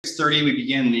6:30, we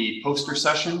begin the poster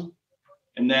session,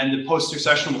 and then the poster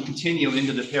session will continue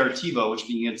into the aperitivo, which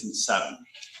begins in 7.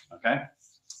 Okay,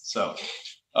 so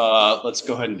let's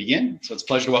go ahead and begin. So it's a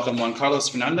pleasure to welcome Juan Carlos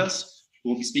Fernandez,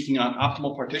 who will be speaking on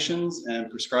optimal partitions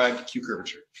and prescribed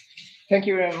Q-curvature. Thank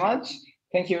you very much.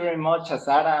 Thank you very much,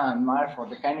 Azara and Mar, for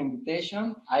the kind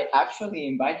invitation. I actually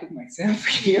invited myself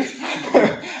here,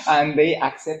 and they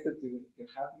accepted to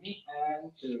have me and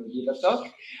to give a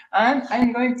talk. And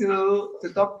I'm going to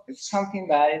talk something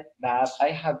that I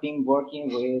have been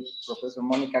working with Professor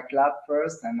Mónica Clapp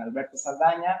first, and Alberto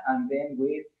Saldaña, and then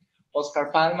with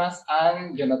Oscar Palmas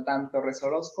and Jonatán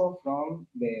Torres-Orozco from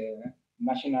the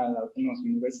National Autonomous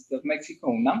University of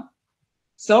Mexico, UNAM.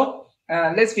 So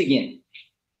let's begin.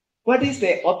 What is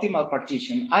the optimal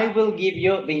partition? I will give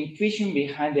you the intuition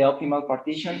behind the optimal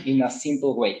partition in a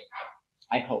simple way,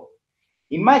 I hope.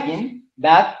 Imagine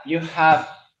that you have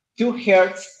 2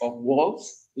 hertz of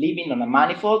walls living on a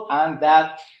manifold, and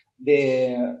that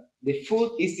the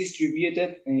food is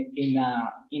distributed in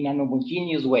an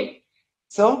homogeneous way.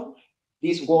 So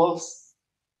these walls,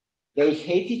 they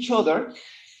hate each other.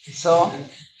 So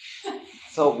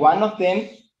one of them,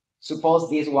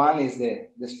 suppose this one is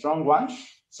the strong one.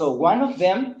 So one of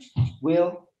them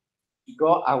will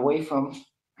go away from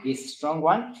this strong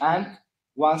one and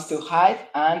wants to hide,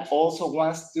 and also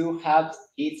wants to have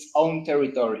its own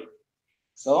territory.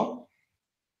 So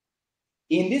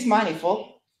in this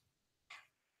manifold,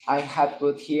 I have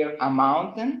put here a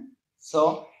mountain.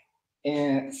 So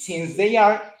since they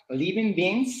are living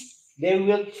beings, they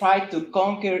will try to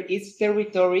conquer its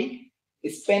territory,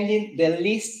 spending the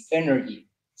least energy.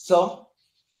 So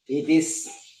it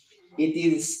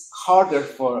is harder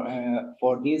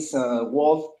for this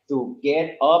wolf to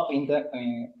get up in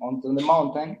onto the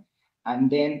mountain and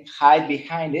then hide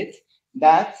behind it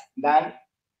than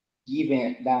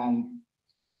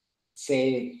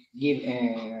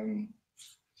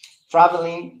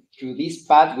traveling through this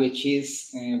path, which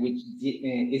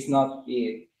does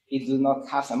not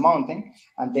have a mountain,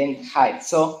 and then hide.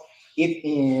 So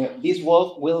this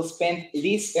wolf will spend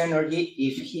least energy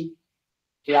if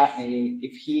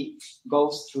he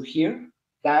goes through here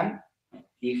than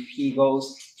if he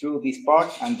goes through this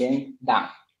part and then down.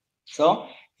 So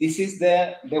this is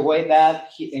the way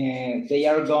that they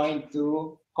are going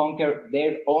to conquer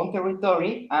their own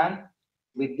territory, and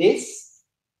with this,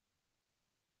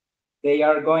 they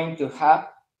are going to have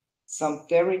some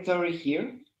territory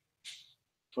here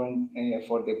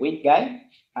for the weak guy,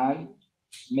 and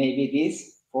maybe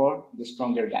this for the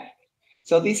stronger guy.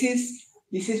 So this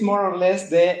is more or less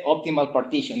the optimal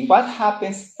partition. What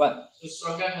happens? But the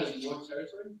strong guy has more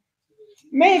territory?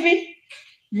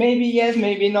 Maybe yes,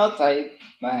 maybe not.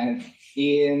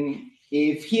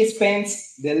 If he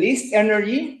spends the least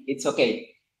energy, it's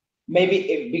okay.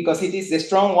 Maybe because it is the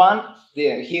strong one,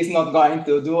 he's not going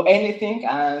to do anything,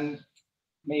 and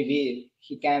maybe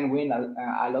he can win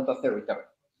a lot of territory.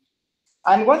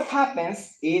 And what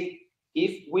happens if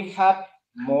we have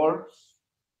more?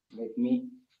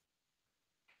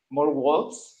 More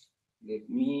wolves. Let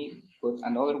me put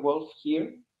another wolf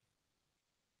here.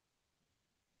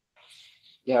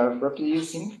 They are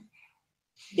reproducing.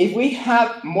 If we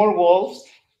have more wolves,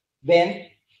 then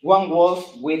one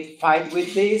wolf will fight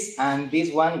with this, and this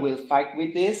one will fight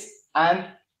with this, and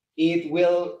it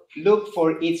will look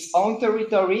for its own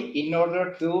territory in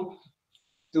order to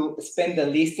spend the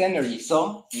least energy.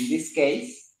 So in this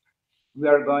case, we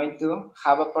are going to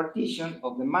have a partition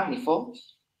of the manifold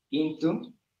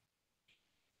into,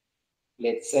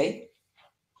 let's say,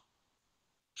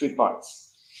 3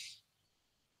 parts.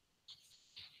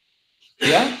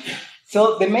 Yeah.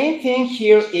 So the main thing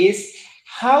here is,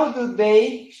 how do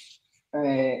they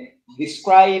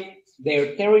describe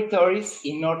their territories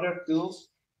in order to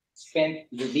spend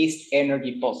the least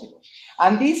energy possible?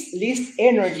 And this least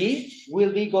energy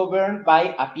will be governed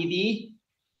by a PDE.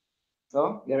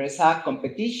 So there is a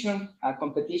competition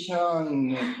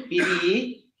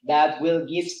PDE that will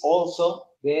give also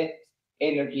the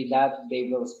energy that they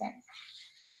will spend.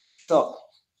 So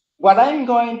what I'm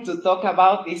going to talk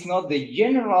about is not the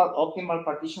general optimal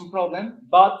partition problem,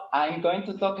 but I'm going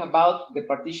to talk about the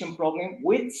partition problem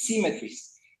with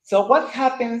symmetries. So what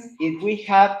happens if we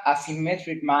have a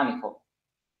symmetric manifold?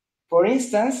 For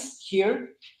instance,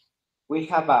 here we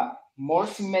have a more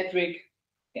symmetric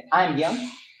ambient,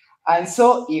 and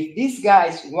so if this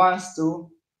guy wants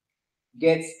to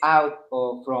get out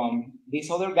from this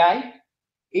other guy,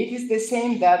 it is the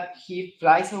same that he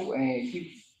flies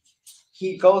away.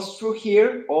 He goes through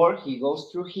here, or he goes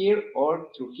through here, or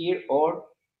through here, or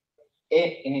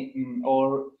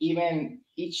even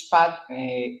each path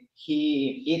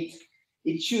it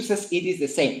it chooses, it is the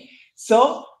same.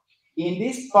 So in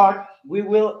this part, we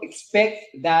will expect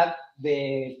that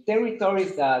the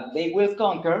territories that they will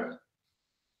conquer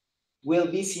will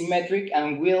be symmetric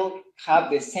and will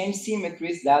have the same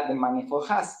symmetries that the manifold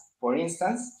has. For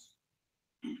instance,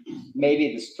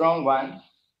 maybe the strong one,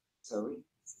 sorry,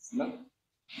 no,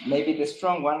 maybe the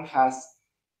strong one has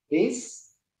this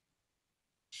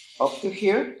up to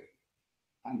here,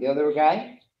 and the other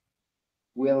guy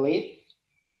will live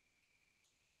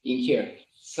in here.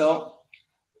 So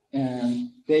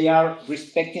they are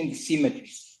respecting the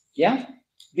symmetries. Yeah,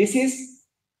 this is,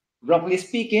 roughly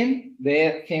speaking,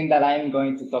 the thing that I'm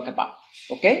going to talk about.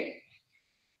 Okay,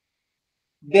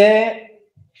 the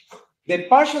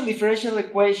partial differential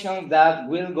equation that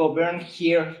will govern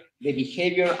here the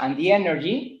behavior and the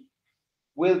energy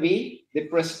will be the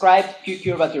prescribed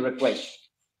Q-curvature equation.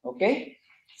 Okay,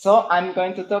 so I'm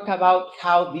going to talk about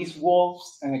how these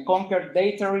wolves conquer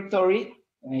their territory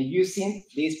using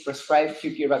this prescribed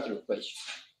Q-curvature equation.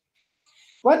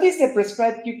 What is the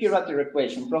prescribed Q-curvature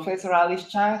equation? Professor Alice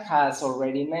Chang has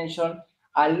already mentioned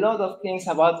a lot of things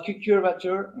about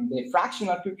Q-curvature, the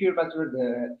fractional Q-curvature,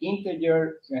 the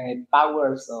integer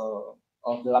powers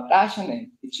of the Laplacian,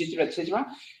 and etc., etc.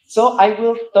 So I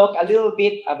will talk a little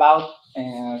bit about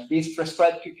this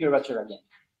prescribed Q-curvature again.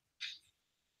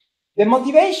 The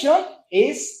motivation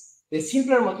is, the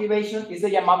simpler motivation is the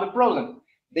Yamabe problem.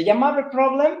 The Yamabe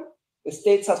problem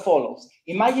states as follows.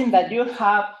 Imagine that you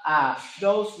have a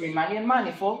closed Riemannian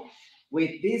manifold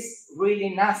with this really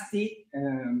nasty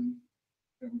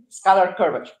scalar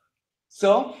curvature.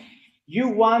 So you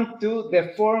want to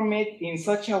deform it in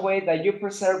such a way that you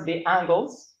preserve the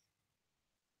angles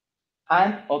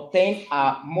and obtain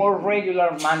a more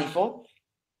regular manifold,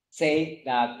 say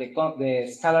that the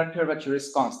scalar curvature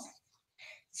is constant.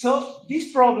 So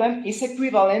this problem is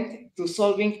equivalent to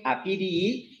solving a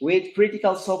PDE with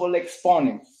critical Sobolev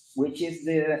exponent, which is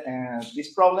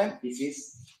this problem. This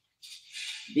is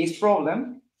this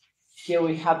problem. Here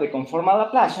we have the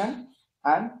conformal Laplacian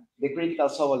and the critical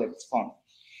Sobolev exponent.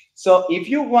 So if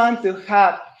you want to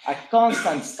have a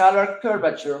constant scalar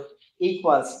curvature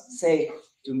equals, say,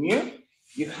 to mu,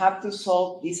 you have to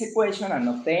solve this equation and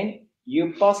obtain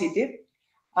u positive.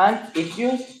 And if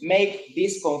you make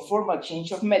this conformal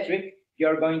change of metric,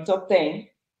 you're going to obtain,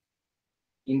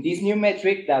 in this new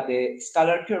metric, that the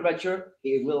scalar curvature,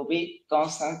 it will be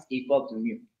constant equal to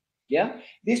mu. Yeah,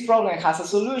 this problem has a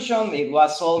solution. It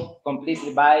was solved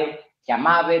completely by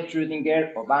Yamabe,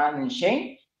 Schrödinger, Oban, and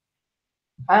Shane.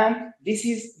 And this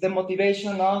is the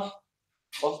motivation of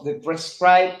the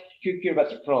prescribed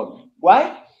Q-curvature problem.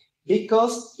 Why?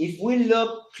 Because if we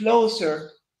look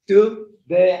closer to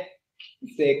the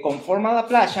conformal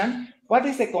Laplacian, what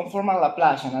is the conformal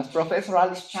Laplacian? As Professor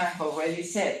Alice Chang already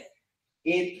said,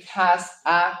 it has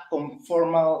a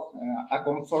conformal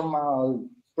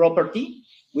property,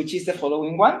 which is the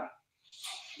following one.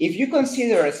 If you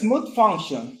consider a smooth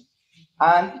function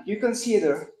and you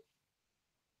consider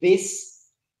this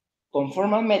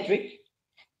conformal metric,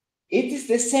 it is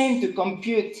the same to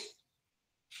compute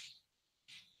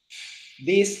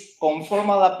this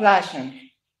conformal Laplacian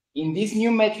in this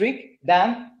new metric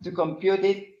than to compute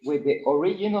it with the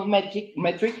original metric,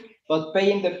 but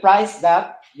paying the price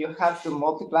that you have to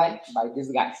multiply by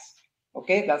these guys.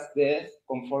 Okay, that's the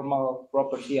conformal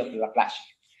property of the Laplacian.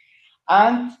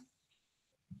 And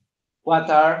what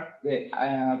are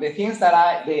the things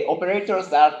that the operators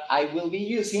that I will be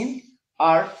using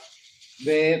are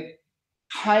the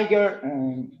higher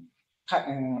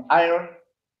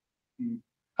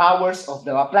powers of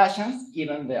the Laplacians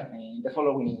given the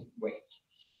following way.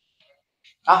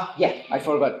 Yeah, I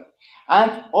forgot.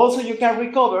 And also you can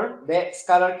recover the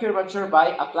scalar curvature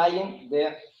by applying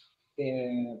the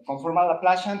conformal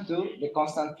Laplacian to the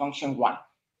constant function 1.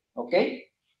 Okay?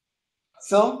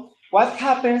 So what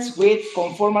happens with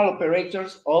conformal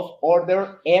operators of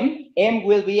order m? M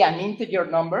will be an integer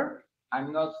number.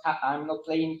 I'm not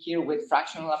playing here with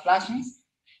fractional Laplacians.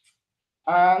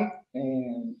 And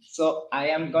so I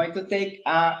am going to take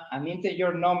an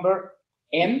integer number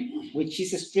m, which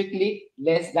is strictly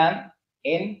less than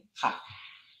n half.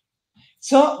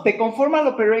 So the conformal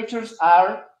operators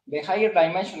are, the higher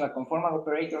dimensional conformal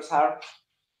operators are,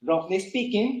 roughly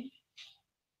speaking,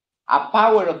 a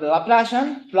power of the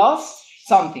Laplacian plus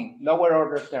something, lower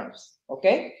order terms,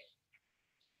 okay?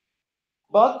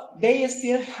 But they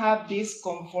still have this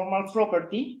conformal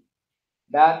property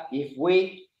that if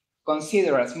we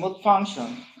consider a smooth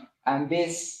function and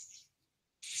this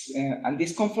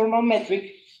conformal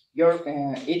metric,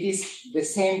 it is the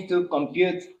same to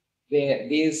compute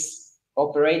this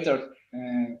operator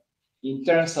in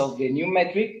terms of the new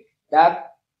metric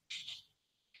that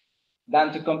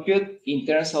than to compute in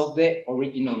terms of the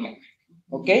original metric.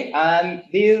 Okay, and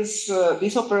these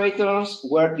operators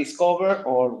were discovered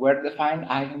or were defined.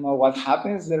 I don't know what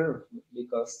happens there,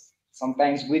 because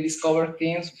sometimes we discover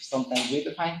things, sometimes we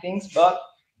define things, but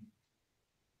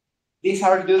these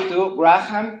are due to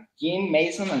Graham, Jean,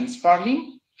 Mason, and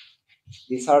Sperling.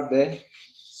 These are the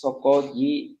so-called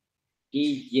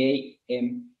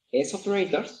GEJMS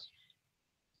operators.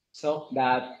 So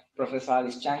that Professor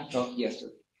Alice Chang taught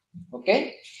yesterday.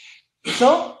 Okay,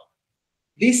 so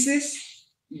these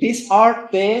are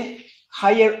the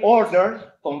higher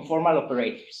order conformal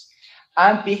operators.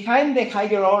 And behind the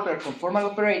higher order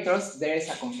conformal operators, there is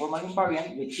a conformal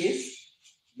invariant, which is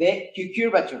the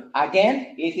Q-curvature.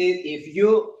 Again, it is, if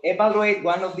you evaluate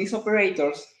one of these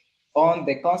operators on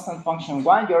the constant function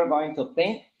 1, you're going to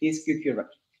obtain this Q-curvature.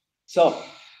 So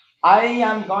I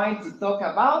am going to talk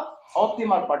about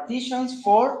optimal partitions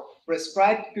for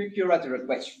prescribed Q-curvature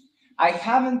equation. I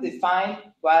haven't defined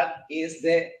what is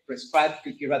the prescribed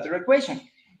Q-curvature equation,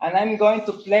 and I'm going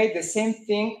to play the same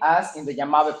thing as in the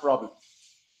Yamabe problem.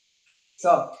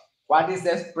 So, what is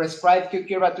the prescribed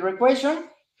Q-curvature equation?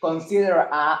 Consider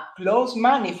a closed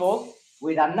manifold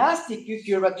with a nasty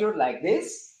Q-curvature like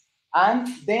this, and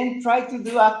then try to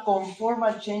do a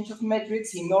conformal change of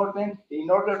metrics in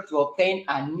order to obtain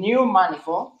a new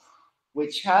manifold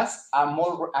which has a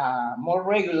more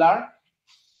regular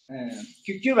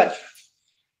Q-curvature.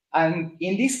 And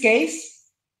in this case,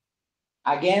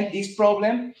 again, this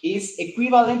problem is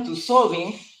equivalent to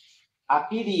solving a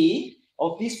PDE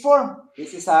of this form.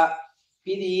 This is a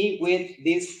PDE with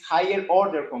this higher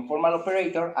order conformal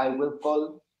operator. I will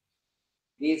call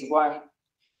this one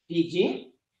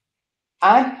PG.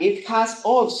 And it has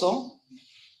also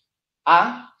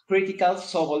a critical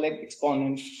Sobolev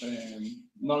exponent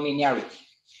nonlinearity.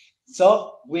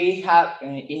 So we have,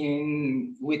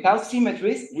 without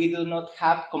symmetries, we do not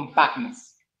have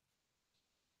compactness.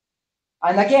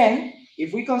 And again,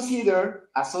 if we consider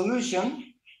a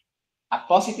solution, a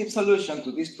positive solution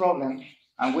to this problem,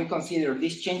 and we consider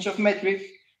this change of metric,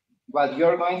 what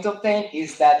you're going to obtain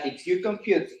is that if you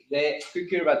compute the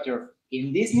Q-curvature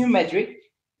in this new metric,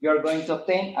 you're going to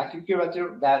obtain a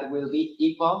Q-curvature that will be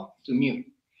equal to mu.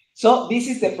 So this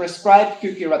is the prescribed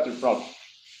Q-curvature problem.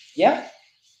 Yeah?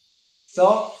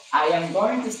 So I am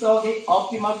going to study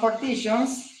optimal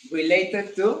partitions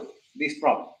related to this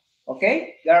problem.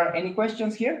 Okay? There are any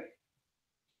questions here?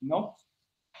 No?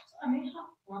 I may have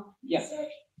one. Yeah. So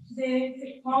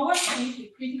the power is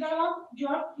the critical one,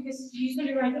 George, because you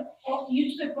usually write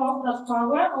use the power plus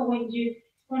power, or when you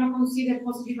want to consider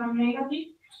positive and negative,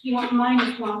 you have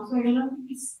 -1. So you know,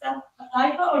 is that a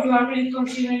typo, or you are really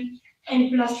considering n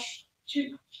plus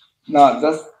 2? No,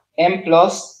 that's m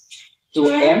plus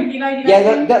 2m.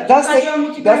 Yeah, that's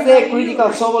the critical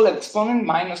Sobolev exponent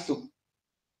 -2.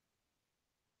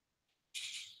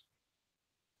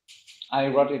 I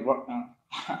wrote it wrong.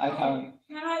 I haven't.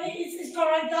 No, it's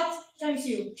correct. That times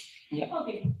you. Yeah.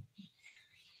 Okay.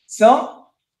 So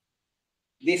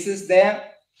this is the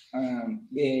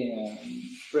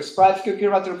prescribed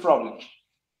Q-curvature problem.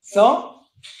 So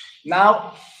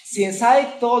now, since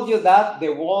I told you that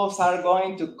the walls are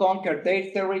going to conquer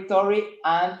their territory,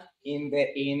 and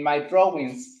in my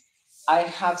drawings I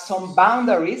have some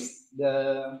boundaries,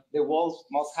 the walls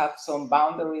must have some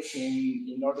boundaries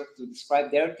in order to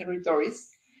describe their territories.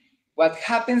 What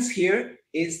happens here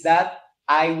is that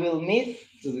I will need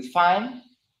to define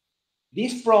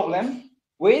this problem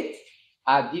with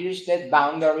a Dirichlet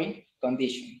boundary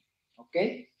condition.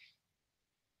 Okay?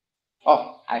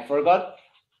 Oh, I forgot.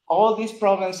 All these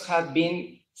problems have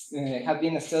been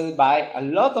studied by a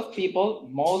lot of people.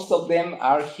 Most of them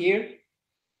are here.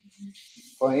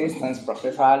 For instance,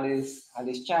 Professor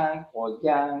Alice Chang, Paul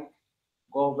Yang,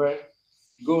 Gobert,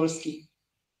 Gursky,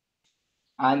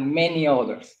 and many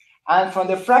others. And from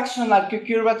the fractional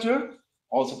Q-curvature,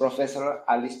 also Professor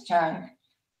Alice Chang,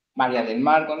 Maria del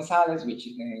Mar Gonzalez, which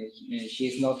she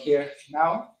is not here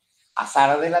now,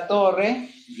 Azara de la Torre,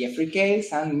 Jeffrey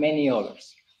Case, and many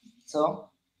others.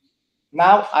 So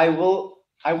now I will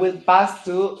pass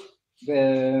to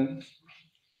the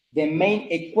main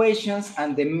equations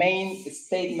and the main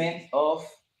statement of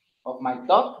my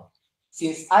talk.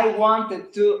 Since I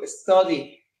wanted to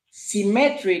study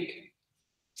symmetric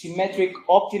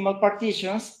optimal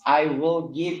partitions, I will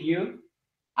give you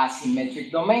a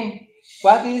symmetric domain.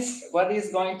 What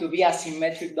is going to be a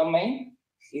symmetric domain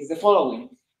is the following.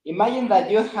 Imagine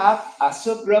that you have a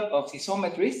subgroup of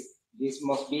isometries. This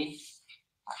must be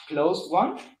a closed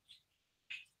one.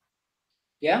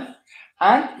 Yeah?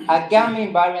 And a gamma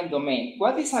invariant domain.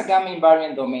 What is a gamma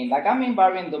invariant domain? A gamma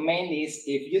invariant domain is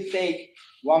if you take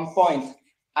one point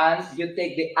and you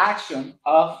take the action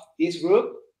of this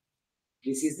group.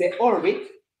 This is the orbit.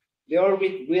 The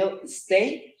orbit will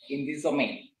stay in this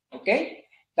domain. Okay,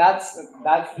 that's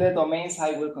the domains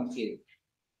I will consider.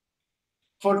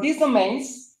 For these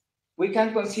domains, we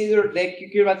can consider the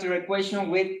Q-curvature equation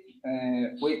with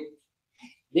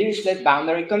Dirichlet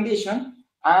boundary condition,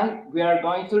 and we are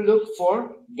going to look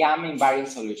for gamma invariant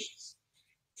solutions.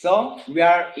 So we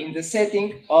are in the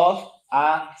setting of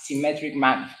a symmetric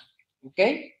manifold.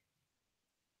 Okay,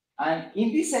 and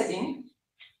in this setting,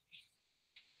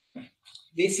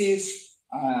 this is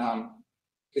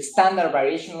the standard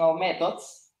variational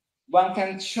methods. One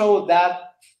can show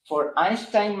that for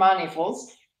Einstein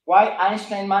manifolds. Why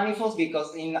Einstein manifolds?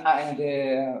 Because in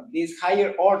this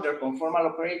higher order conformal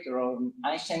operator of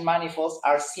Einstein manifolds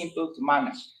are simple to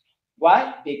manage.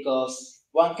 Why? Because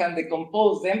one can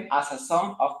decompose them as a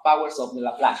sum of powers of the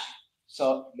Laplacian.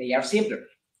 So they are simpler.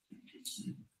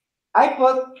 I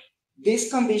put this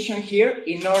condition here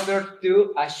in order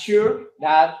to assure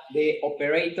that the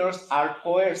operators are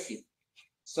coercive.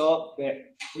 So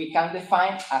we can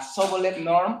define a Sobolev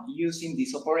norm using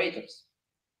these operators.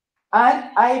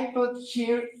 And I put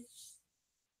here,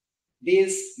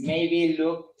 this maybe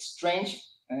look strange,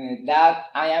 that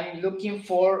I am looking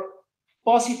for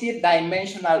positive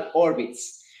dimensional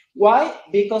orbits. Why?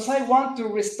 Because I want to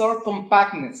restore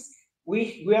compactness.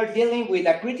 We are dealing with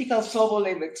a critical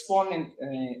Sobolev exponent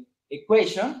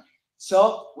equation,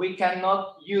 so we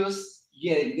cannot use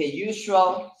the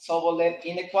usual Sobolev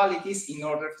inequalities in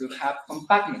order to have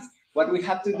compactness. What we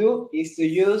have to do is to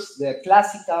use the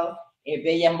classical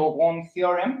Beyen-Bogom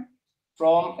theorem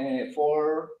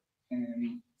for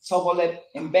Sobolev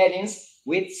embeddings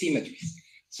with symmetries.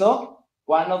 So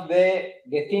one of the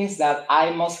things that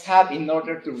I must have in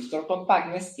order to restore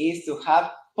compactness is to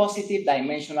have positive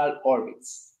dimensional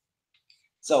orbits.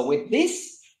 So with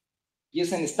this,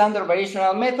 using standard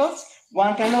variational methods,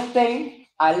 one can obtain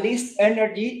a least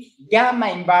energy gamma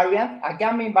invariant. A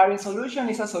gamma invariant solution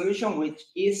is a solution which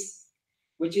is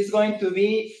going to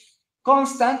be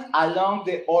constant along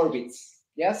the orbits.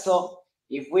 Yeah, so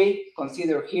if we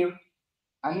consider here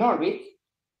an orbit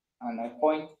and a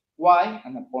point y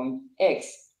and a point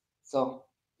x, so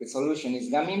the solution is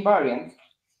gamma invariant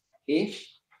if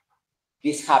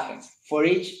this happens for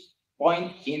each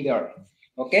point in the orbit.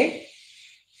 Okay?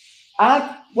 And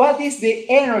what is the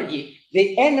energy?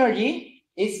 The energy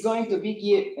is going to be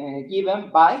given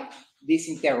by this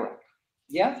integral.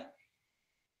 Yeah?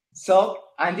 So,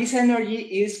 and this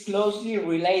energy is closely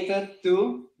related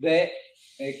to the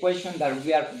equation that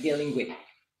we are dealing with.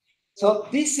 So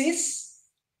this is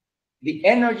the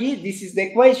energy, this is the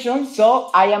equation.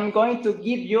 So I am going to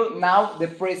give you now the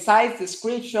precise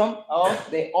description of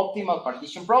the optimal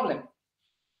partition problem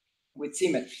with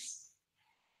symmetries.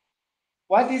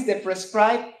 What is the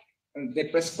prescribed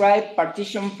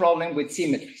partition problem with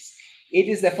symmetries? It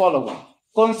is the following.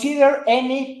 Consider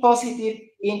any positive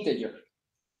integer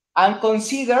and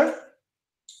consider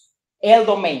L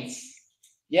domains.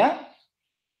 Yeah?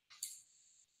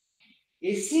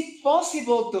 Is it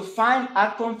possible to find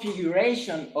a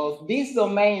configuration of these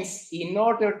domains in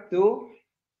order to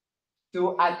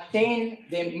attain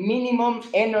the minimum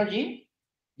energy,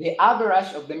 the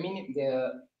average of the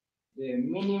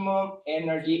minimum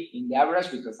energy in the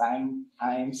average, because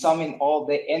I'm summing all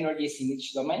the energies in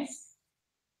each domain.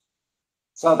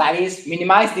 So that is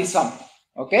minimize this sum,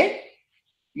 okay?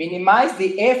 Minimize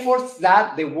the efforts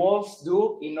that the wolves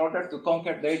do in order to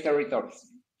conquer their territories.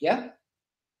 Yeah?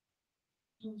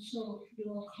 So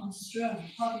your constraint,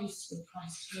 what is the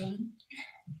constraint?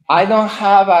 I don't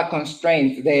have a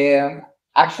constraint.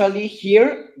 Actually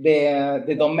here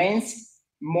the domains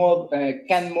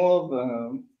can move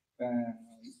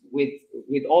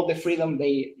with all the freedom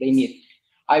they need.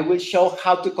 I will show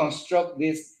how to construct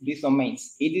these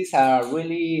domains. It is a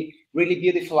really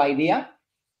beautiful idea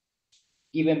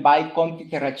given by Conti,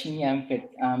 Terracini, and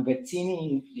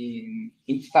Bezzini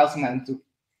in 2002.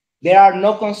 There are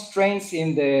no constraints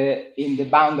in the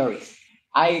boundaries.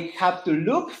 I have to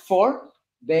look for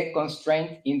the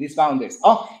constraint in these boundaries.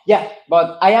 Oh yeah,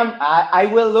 but I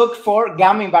will look for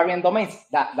gamma invariant domains.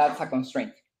 That's a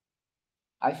constraint.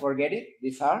 I forget it.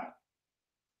 This will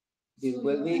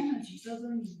be. Energy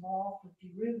doesn't involve the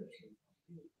derivative.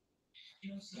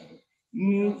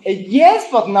 Yes,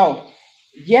 but no.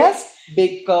 Yes,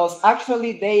 because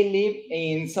actually they live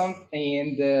in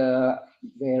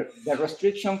the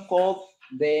restriction called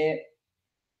the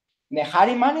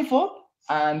Nehari manifold,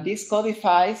 and this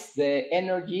codifies the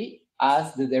energy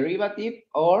as the derivative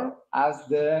or as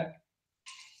the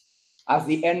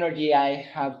energy I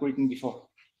have written before.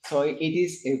 So it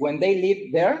is when they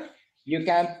live there, you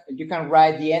can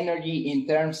write the energy in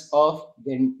terms of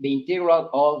the integral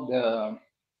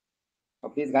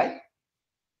of this guy,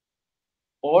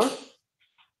 or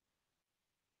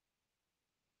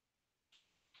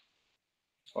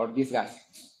this guy,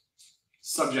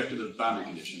 Subject to the boundary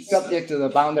conditions. subject to the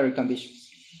boundary conditions.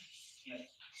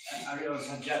 And are you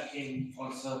subjecting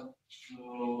also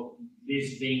to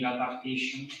this being a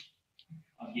partition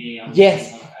of the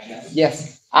Yes. I guess?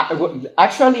 Yes.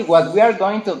 Actually, what we are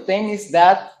going to obtain is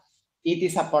that it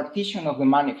is a partition of the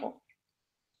manifold.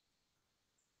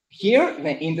 Here,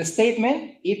 in the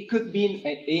statement, it could be,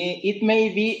 it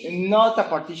may be not a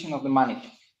partition of the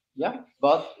manifold. Yeah.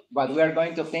 But what we are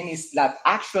going to obtain is that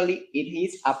actually it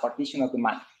is a partition of the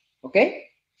manifold. Okay.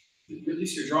 At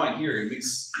least your drawing here, it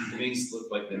makes the domains look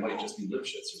like they might just be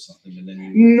Lipschitz or something, and then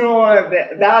you. No,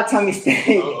 that's a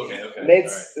mistake. Oh, okay, okay.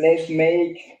 Let's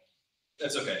make.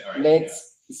 That's okay. All right.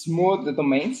 Let's smooth the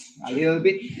domains a little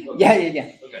bit. Okay.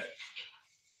 Yeah. Okay.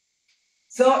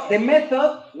 So the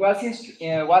method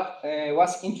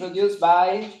was introduced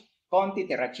by Conti,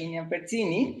 Terracini, and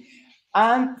Perzini,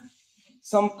 and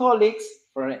some colleagues,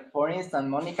 for instance,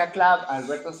 Mónica Clapp,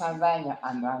 Alberto Saldaña,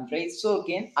 and Andrei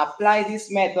Sulkin, apply this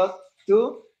method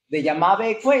to the Yamabe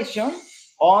equation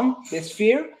on the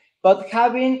sphere, but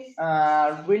having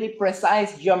really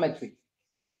precise geometry.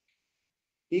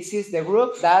 This is the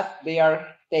route that they are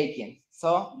taking.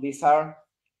 So these are,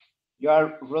 you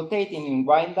are rotating in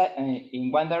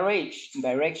one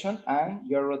direction, and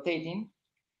you're rotating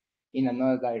in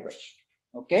another direction.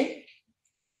 Okay?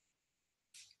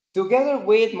 Together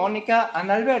with Mónica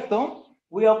and Alberto,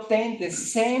 we obtained the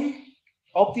same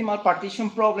optimal partition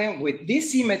problem with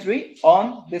this symmetry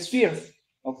on the sphere.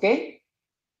 Okay?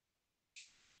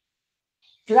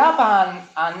 Clapp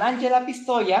and Angela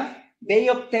Pistoia, they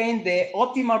obtained the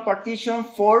optimal partition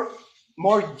for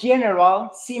more general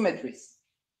symmetries.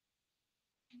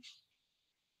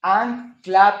 And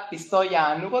Clapp,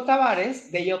 Pistoia, and Hugo Tavares,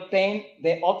 they obtained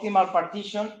the optimal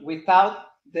partition without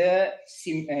the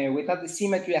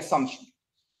symmetry assumption.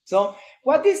 So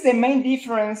what is the main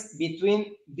difference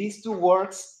between these two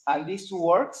works and these two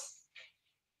works?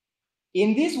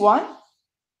 In this one,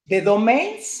 the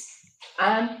domains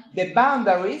and the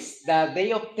boundaries that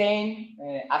they obtain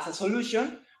as a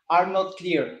solution are not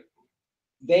clear.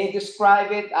 They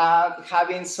describe it as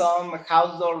having some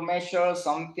house door measure,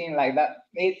 something like that.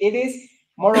 It is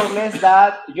more or less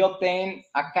that you obtain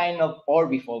a kind of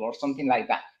orbifold or something like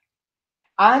that.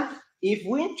 And if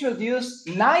we introduce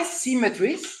nice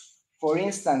symmetries, for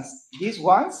instance, these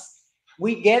ones,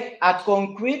 we get a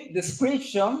concrete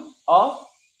description of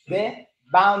the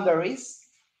boundaries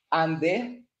and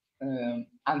the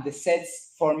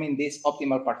sets forming this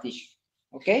optimal partition.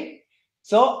 Okay?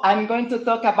 So I'm going to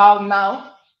talk about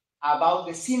now about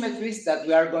the symmetries that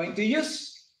we are going to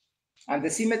use. And the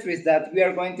symmetries that we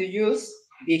are going to use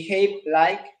behave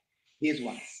like these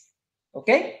ones.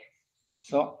 Okay?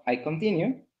 So I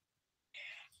continue.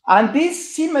 And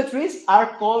these symmetries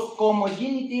are called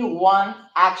cohomogeneity-1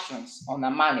 actions on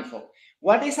a manifold.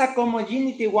 What is a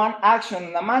cohomogeneity-1 action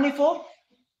on a manifold?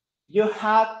 You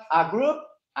have a group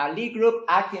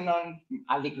acting on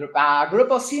a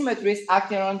group of symmetries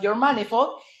acting on your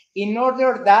manifold in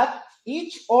order that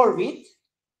each orbit,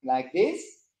 like this,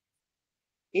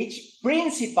 each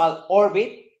principal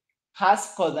orbit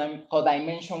has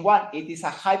codimension 1. It is a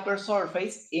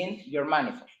hypersurface in your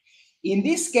manifold. In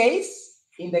this case,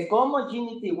 in the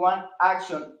cohomogeneity-1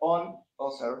 action on,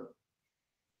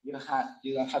 you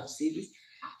don't have to see this.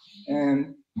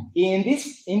 In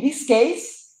this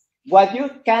case, what you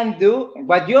can do,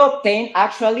 what you obtain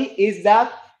actually is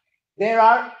that there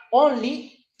are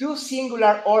only two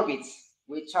singular orbits,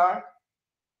 which are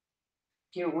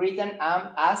here written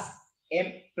as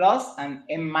M plus and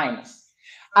M minus.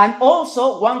 And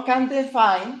also one can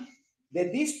define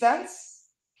the distance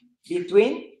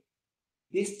between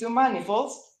these two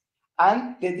manifolds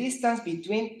and the distance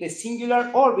between the singular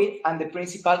orbit and the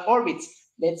principal orbits.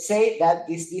 Let's say that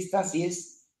this distance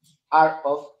is R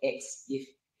of X, if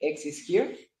X is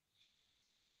here.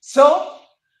 So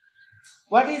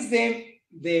what is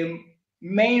the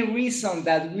main reason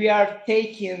that we are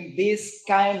taking this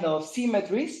kind of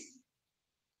symmetries?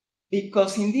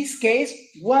 Because in this case,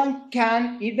 one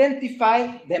can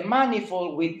identify the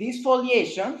manifold with this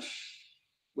foliation,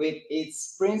 with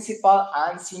its principal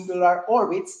and singular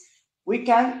orbits. We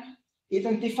can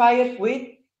identify it with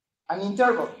an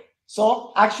interval.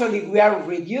 So actually, we are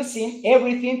reducing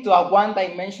everything to a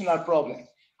one-dimensional problem.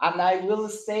 And I will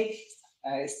state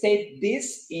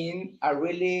this in a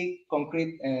really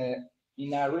concrete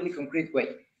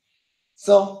way.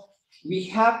 So we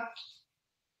have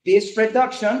this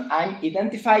reduction, I'm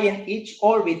identifying each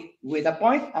orbit with a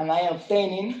point, and I am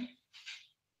obtaining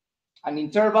an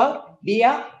interval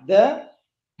via the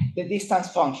distance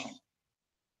function.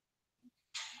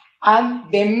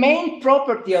 And the main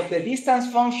property of the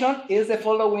distance function is the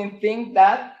following thing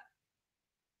that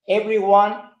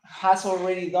everyone has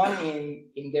already done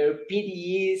in their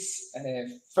PDE's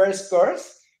first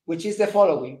course, which is the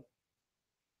following.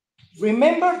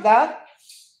 Remember that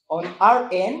on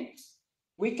Rn,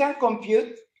 we can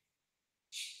compute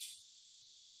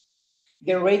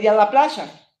the radial Laplacian,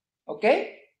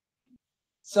 okay?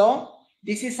 So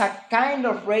this is a kind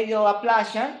of radial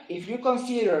Laplacian. If you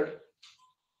consider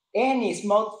any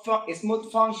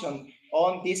smooth function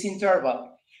on this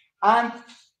interval and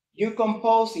you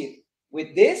compose it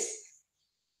with this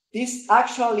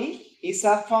actually is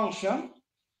a function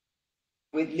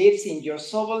which lives in your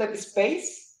Sobolev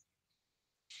space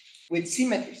with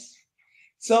symmetries.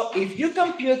 So if you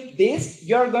compute this,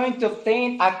 you're going to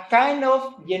obtain a kind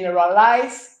of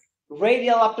generalized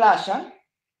radial Laplacian,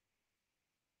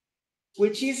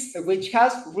 which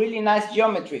has really nice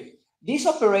geometry. This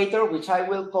operator, which I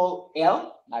will call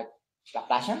L, like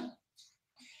Laplacian,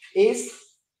 is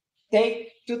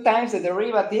take 2 times the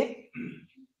derivative,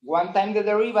 1 time the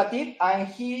derivative, and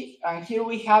here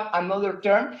we have another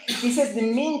term. This is the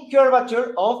mean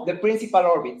curvature of the principal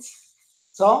orbits.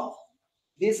 So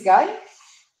this guy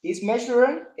is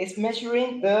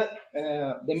measuring the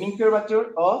mean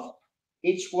curvature of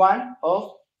each one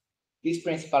of these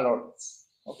principal orbits.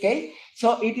 Okay,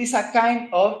 so it is a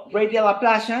kind of radial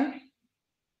Laplacian,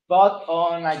 but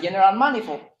on a general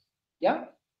manifold. Yeah,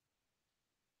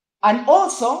 and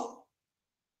also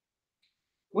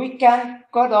we can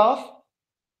cut off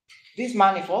these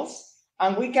manifolds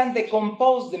and we can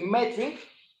decompose the metric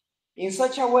in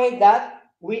such a way that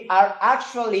we are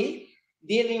actually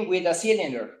dealing with a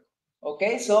cylinder.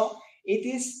 Okay, so it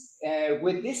is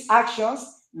with these actions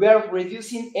we are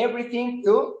reducing everything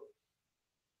to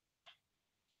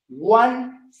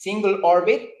one single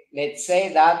orbit. Let's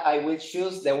say that I will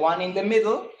choose the one in the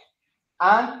middle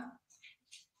and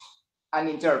an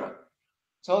interval.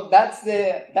 So that's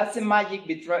the magic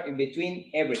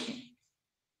between everything.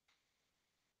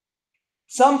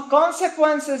 Some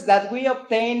consequences that we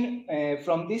obtain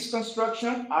from this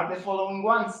construction are the following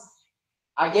ones.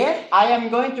 Again, I am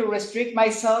going to restrict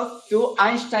myself to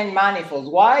Einstein manifolds.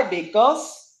 Why?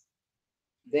 Because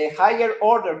the higher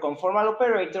order conformal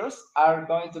operators are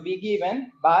going to be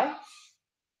given by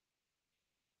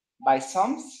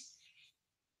sums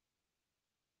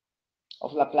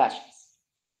of Laplacians.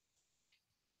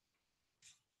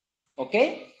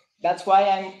 Okay, that's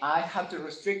why I have to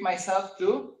restrict myself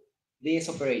to these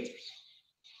operators,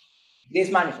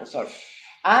 these manifolds, sorry.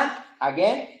 And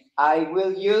again, I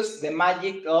will use the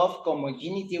magic of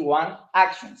homogeneity 1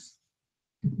 actions.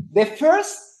 The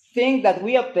first thing that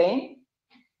we obtain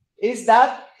is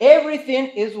that everything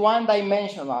is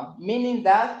one-dimensional, meaning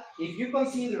that if you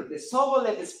consider the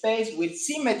Sobolev space with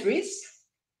symmetries,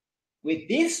 with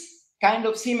this kind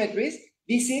of symmetries,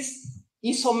 this is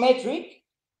isometric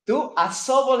to a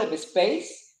Sobolev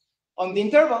space on the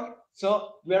interval.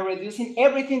 So we are reducing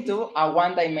everything to a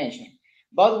one dimension,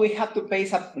 but we have to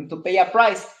pay a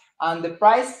price, and the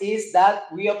price is that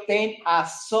we obtain a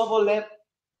Sobolev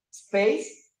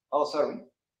space. Oh, sorry,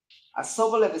 a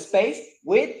Sobolev space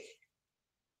with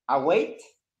a weight,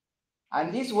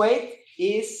 and this weight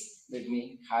is, let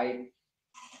me hide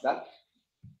that,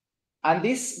 and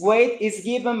this weight is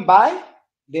given by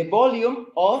the volume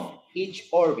of each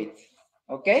orbit.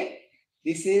 Okay,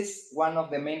 this is one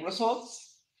of the main results.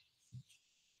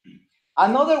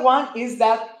 Another one is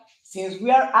that since we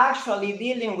are actually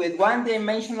dealing with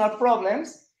one-dimensional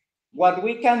problems, what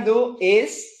we can do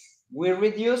is we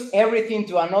reduce everything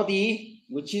to an ODE,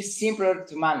 which is simpler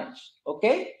to manage.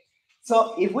 Okay,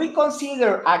 so if we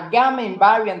consider a gamma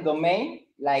invariant domain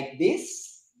like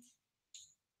this,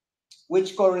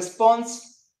 which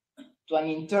corresponds to an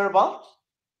interval,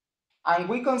 and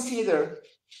we consider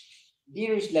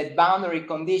Dirichlet boundary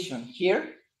condition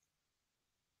here,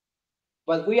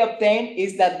 what we obtain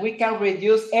is that we can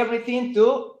reduce everything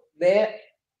to the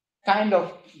kind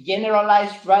of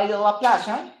generalized radial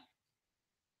Laplacian,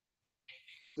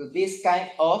 to this kind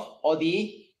of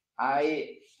ODE.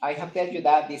 I have told you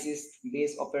that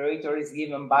this operator is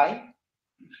given by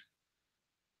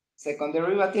second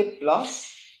derivative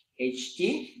plus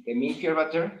HT, the mean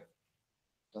curvature,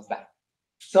 plus that.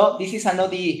 So this is an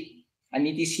ODE, and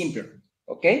it is simpler.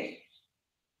 Okay.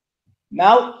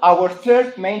 Now our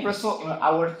third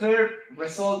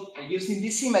result using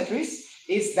these symmetries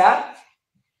is that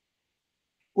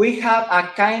we have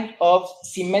a kind of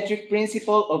symmetric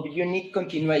principle of unique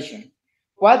continuation.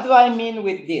 What do I mean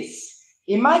with this?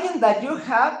 Imagine that you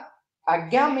have a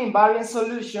gamma invariant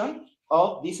solution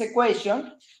of this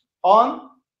equation on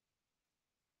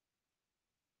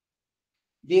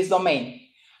this domain.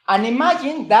 And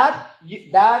imagine that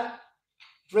that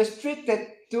restricted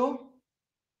to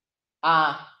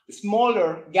a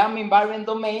smaller gamma invariant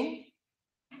domain,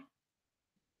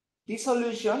 this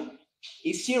solution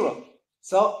is 0.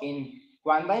 So in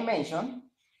one dimension,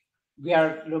 we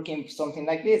are looking something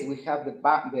like this. We have the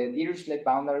Dirichlet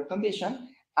boundary condition,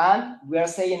 and we are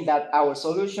saying that our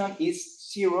solution is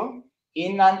 0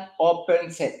 in an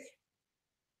open set.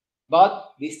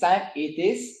 But this time it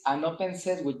is an open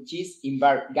set which is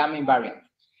gamma invariant.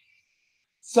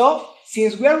 So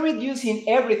since we are reducing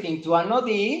everything to an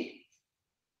ODE,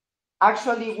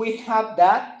 actually we have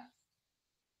that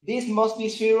this must be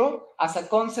 0 as a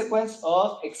consequence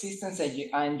of existence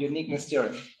and uniqueness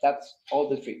theorem. That's all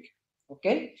the trick.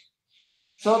 Okay?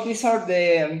 So these are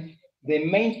the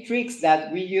main tricks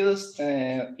that we use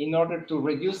in order to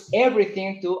reduce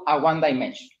everything to a one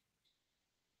dimension.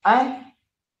 And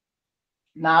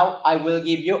now I will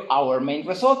give you our main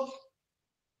result,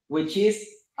 which is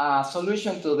a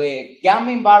solution to the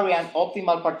gamma invariant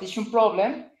optimal partition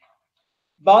problem,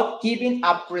 but giving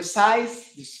a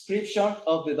precise description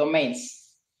of the domains.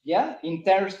 Yeah, in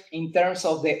terms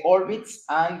of the orbits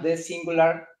and the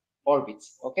singular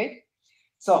orbits. Okay,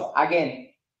 so again,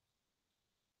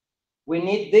 we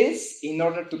need this in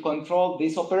order to control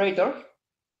this operator.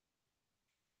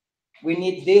 We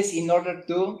need this in order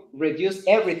to reduce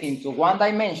everything to one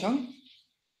dimension,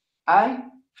 and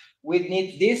we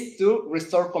need this to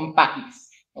restore compactness.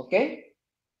 Okay,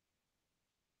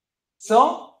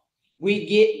 so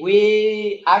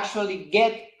we actually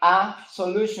get a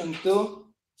solution to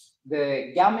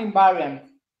the gamma invariant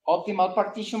optimal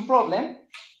partition problem.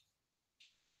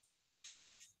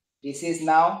 This is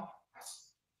now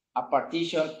a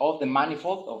partition of the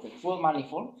manifold, of the full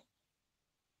manifold,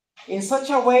 in such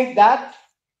a way that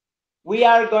we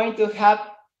are going to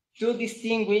have two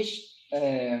distinguished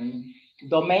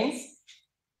domains,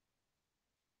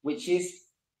 which is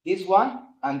this one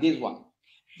and this one.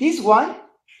 This one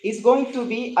is going to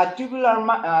be a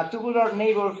tubular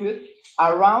neighborhood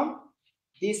around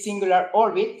this singular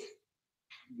orbit.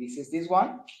 This is this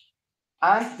one.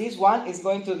 And this one is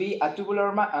going to be a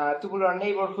tubular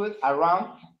neighborhood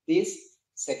around this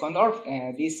second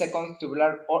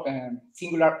tubular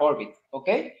singular orbit.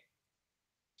 Okay.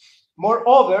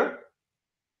 Moreover,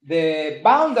 the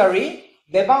boundary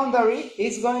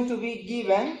is going to be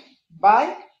given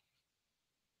by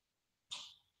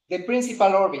the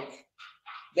principal orbit.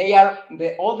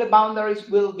 All the boundaries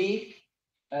will be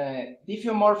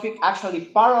diffeomorphic, actually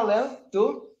parallel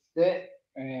to the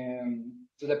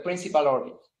principal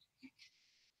orbit.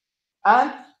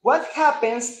 And what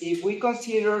happens if we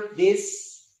consider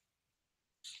these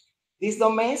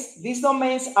domains? These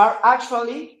domains are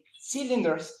actually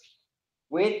cylinders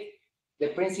with the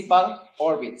principal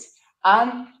orbits,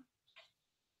 and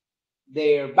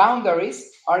their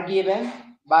boundaries are given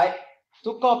by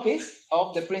two copies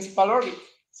of the principal orbit.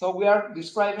 So we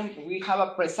have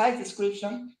a precise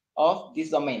description of these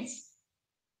domains.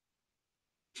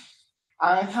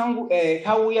 And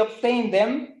how we obtain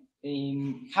them,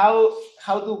 how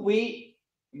do we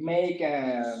make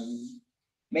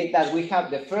that we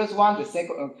have the first one, the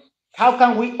second, how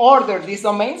can we order these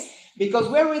domains? Because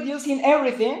we're reducing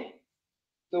everything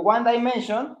to one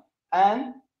dimension,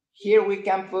 and here we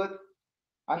can put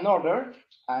an order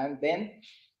and then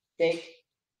take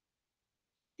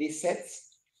these sets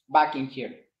back in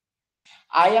here.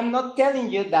 I am not telling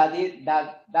you that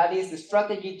that is the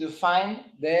strategy to find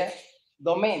the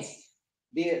domains.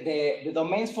 The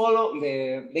domains follow,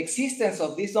 the existence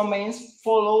of these domains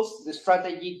follows the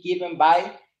strategy given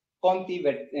by Conti,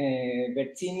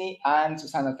 Berzini, and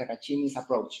Susanna Terracini's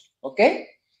approach. Okay?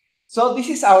 So this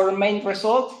is our main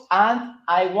result, and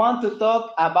I want to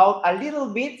talk about a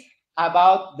little bit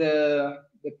about the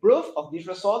proof of this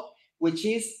result, which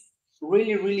is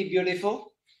really, really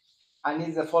beautiful, and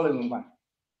is the following one.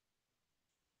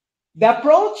 The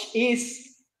approach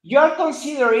is you are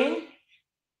considering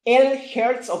L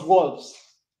hertz of wolves.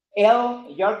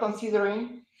 You're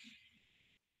considering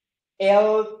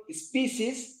L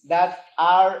species that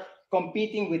are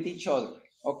competing with each other.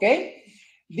 Okay?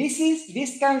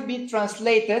 This can be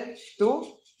translated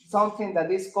to something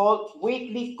that is called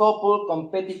weakly coupled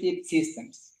competitive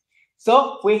systems.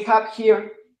 So we have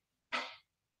here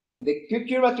the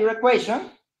Q-curvature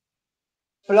equation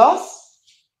plus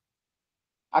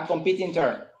a competing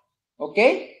term.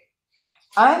 Okay?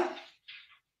 And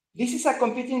this is a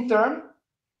computing term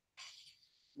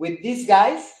with these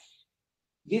guys.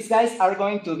 These guys are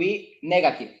going to be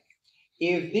negative.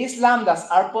 If these lambdas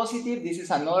are positive, this is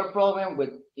another problem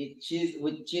which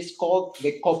is called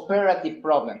the cooperative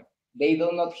problem. They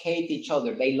do not hate each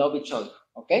other, they love each other.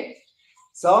 Okay?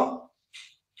 So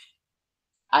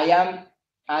I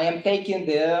am taking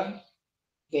the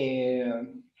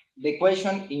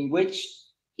equation in which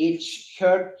each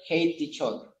herd hate each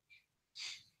other.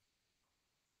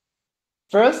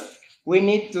 First, we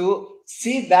need to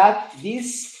see that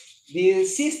this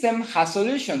system has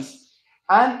solutions,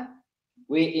 and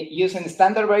we using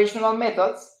standard variational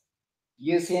methods,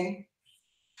 using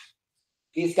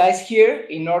these guys here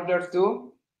in order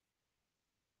to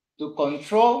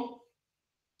control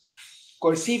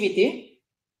coercivity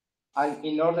and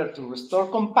in order to restore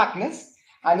compactness.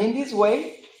 And in this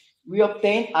way, we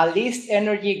obtain a least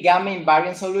energy gamma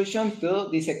invariant solution to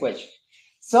this equation.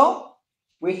 So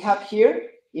we have here,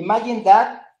 imagine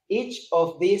that each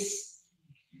of these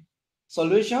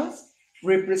solutions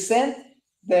represent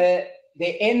the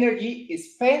energy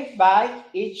spent by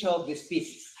each of the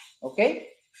species. Okay?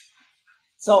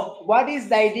 So what is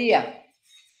the idea?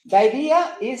 The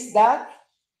idea is that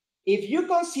if you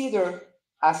consider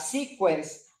a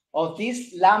sequence of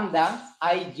these lambda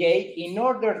ij in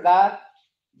order that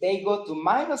they go to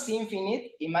minus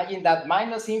infinite, imagine that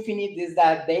minus infinite is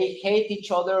that they hate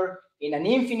each other in an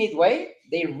infinite way.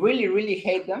 They really, really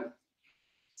hate them.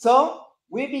 So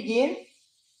we begin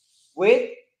with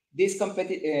these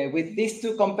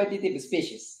two competitive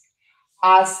species.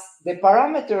 As the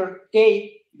parameter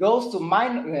k goes to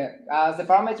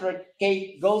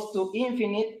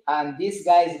infinite and these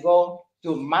guys go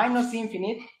to minus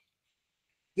infinite,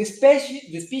 the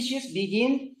species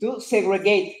begin to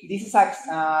segregate. This is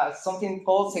something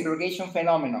called segregation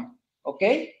phenomenon.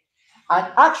 Okay,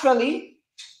 and actually,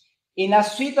 in a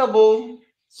suitable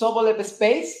Sobolev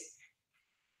space,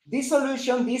 this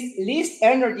solution, these least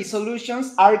energy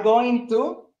solutions, are going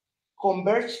to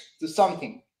converge to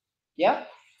something. Yeah,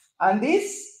 and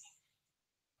this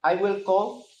I will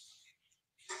call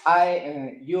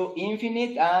u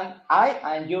infinite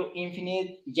and u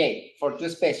infinite j for two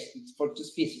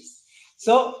species.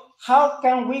 So how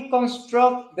can we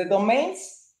construct the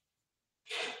domains?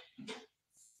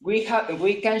 We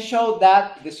can show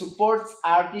that the supports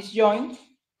are disjoint,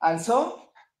 and so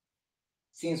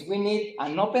since we need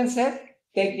an open set,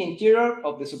 take the interior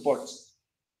of the supports,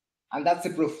 and that's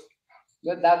the proof.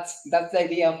 That's the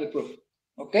idea of the proof.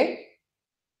 Okay.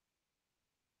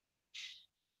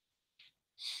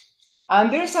 And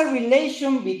there's a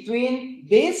relation between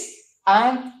this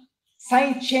and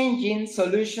sign-changing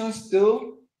solutions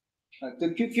to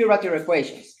Q-curvature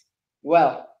equations.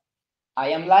 Well, I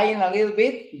am lying a little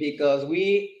bit because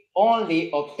we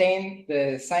only obtain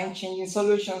the sign-changing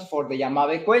solutions for the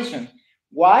Yamabe equation.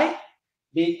 Why?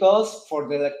 Because for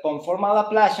the conformal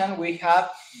Laplacian, we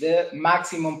have the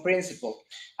maximum principle.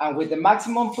 And with the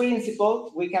maximum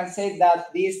principle, we can say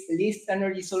that these least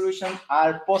energy solutions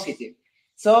are positive.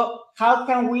 So how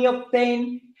can we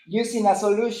obtain, using a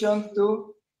solution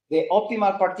to the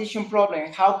optimal partition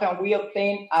problem, how can we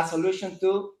obtain a solution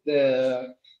to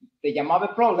the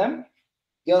Yamabe problem?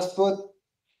 Just put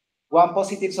one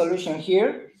positive solution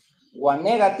here, one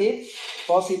negative,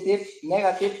 positive,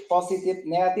 negative, positive,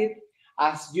 negative,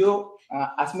 as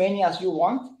many as you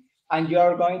want, and you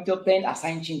are going to obtain a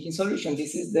sign-changing solution.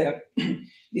 This is the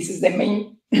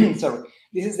main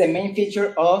this is the main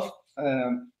feature of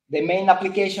the main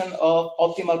application of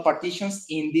optimal partitions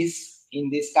in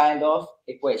this kind of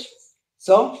equations.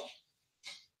 So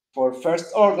for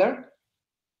first order,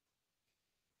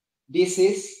 this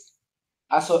is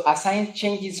a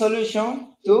sign-changing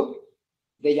solution to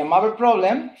the Yamabe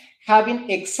problem, having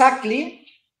exactly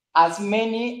as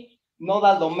many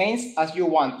nodal domains as you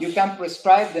want. You can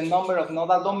prescribe the number of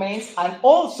nodal domains, and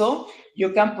also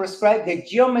you can prescribe the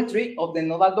geometry of the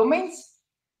nodal domains.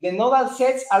 The nodal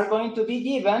sets are going to be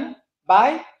given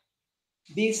by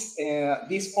these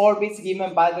orbits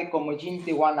given by the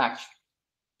homogeneity one action.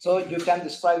 So you can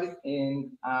describe it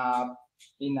in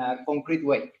a concrete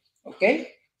way.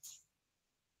 Okay.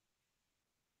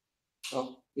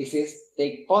 So this is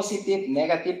take positive,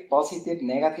 negative, positive,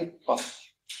 negative, positive.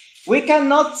 We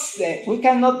cannot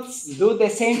do the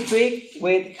same trick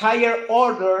with higher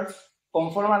order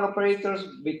conformal operators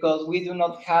because we do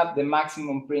not have the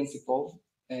maximum principle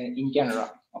in general.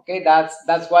 Okay,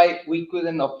 that's why we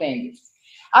couldn't obtain this.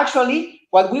 Actually,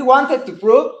 what we wanted to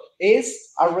prove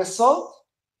is a result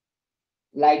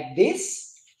like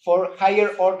this for higher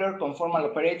order conformal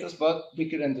operators, but we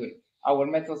couldn't do it. Our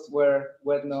methods were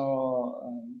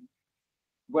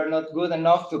not good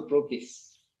enough to prove this.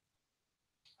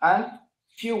 And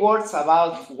few words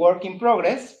about work in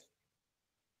progress.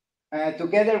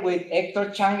 Together with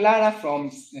Héctor Chang Lara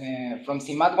from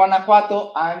CIMAT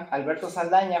Guanajuato and Alberto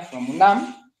Saldaña from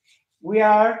UNAM, we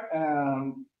are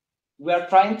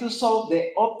trying to solve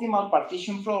the optimal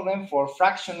partition problem for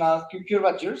fractional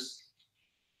Q-curvatures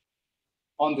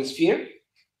on the sphere.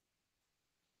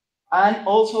 And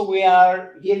also we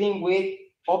are dealing with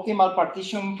optimal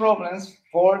partition problems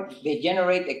for the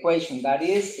generate equation, that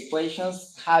is,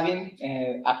 equations having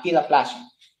a P-Laplacian.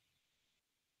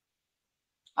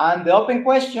 And the open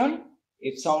question,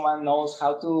 if someone knows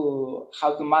how to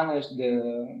manage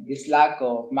this lack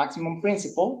of maximum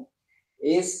principle,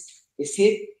 is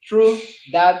it true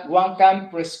that one can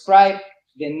prescribe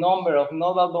the number of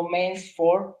nodal domains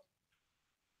for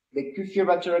the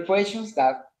Q-curvature equations?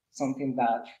 That's something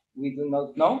that we do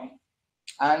not know.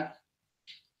 And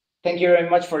thank you very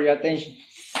much for your attention.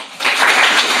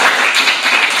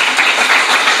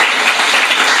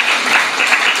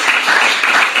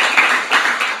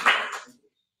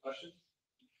 Question?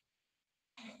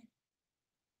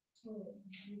 So,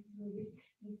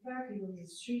 in fact, you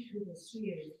restrict to the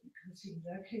sphere because in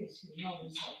that case, you know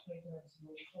this operator has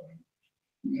no point.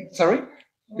 Sorry?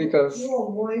 Because you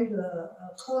avoid the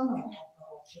kernel of the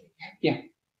operator. Yeah.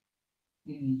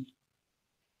 Mm-hmm.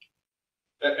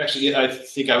 Actually, I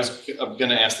think I'm going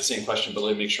to ask the same question, but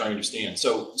let me make sure I understand.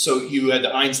 So you had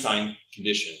the Einstein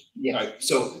condition. Yes. Right?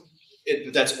 So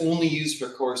that's only used for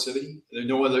coercivity? There's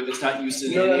no other, it's not used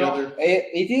in any other?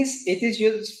 It is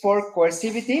used for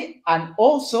coercivity and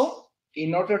also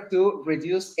in order to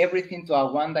reduce everything to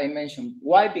a one dimension.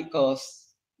 Why? Because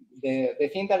the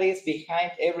thing that is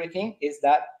behind everything is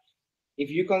that if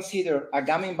you consider a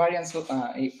gamma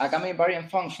invariant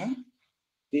function,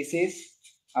 this is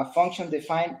a function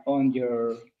defined on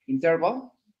your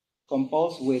interval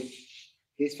composed with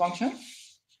this function,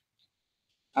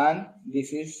 and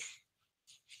this is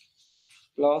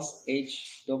plus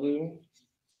HW,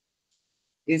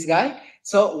 this guy.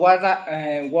 So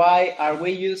why are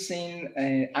we using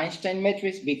Einstein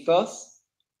metrics? Because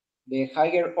the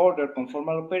higher order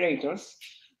conformal operators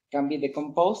can be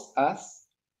decomposed as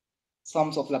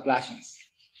sums of Laplacians.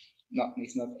 No,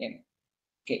 it's not N.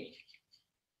 Okay.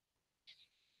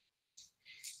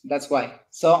 That's why.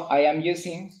 So we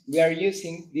are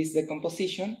using this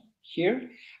decomposition here,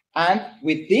 and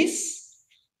with these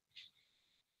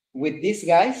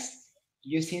guys,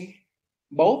 using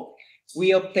both,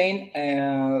 we obtain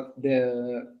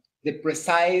the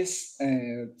precise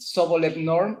Sobolev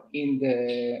norm in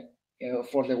the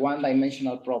for the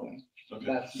one-dimensional problem. Okay.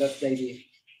 That's the idea.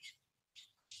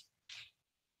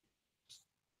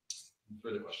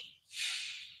 Further question?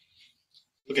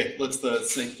 Okay, let's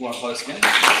think one plus again.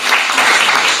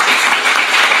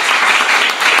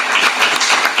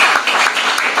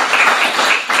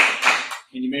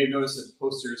 And you may have noticed that the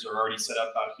posters are already set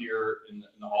up out here in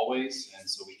the hallways, and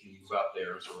so we can move out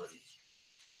there already.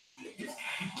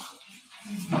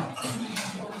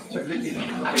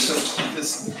 Okay, so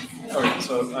this, all right,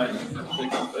 so I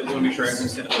want to make sure I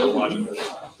understand the logic.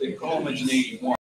 The co-homogeneity one.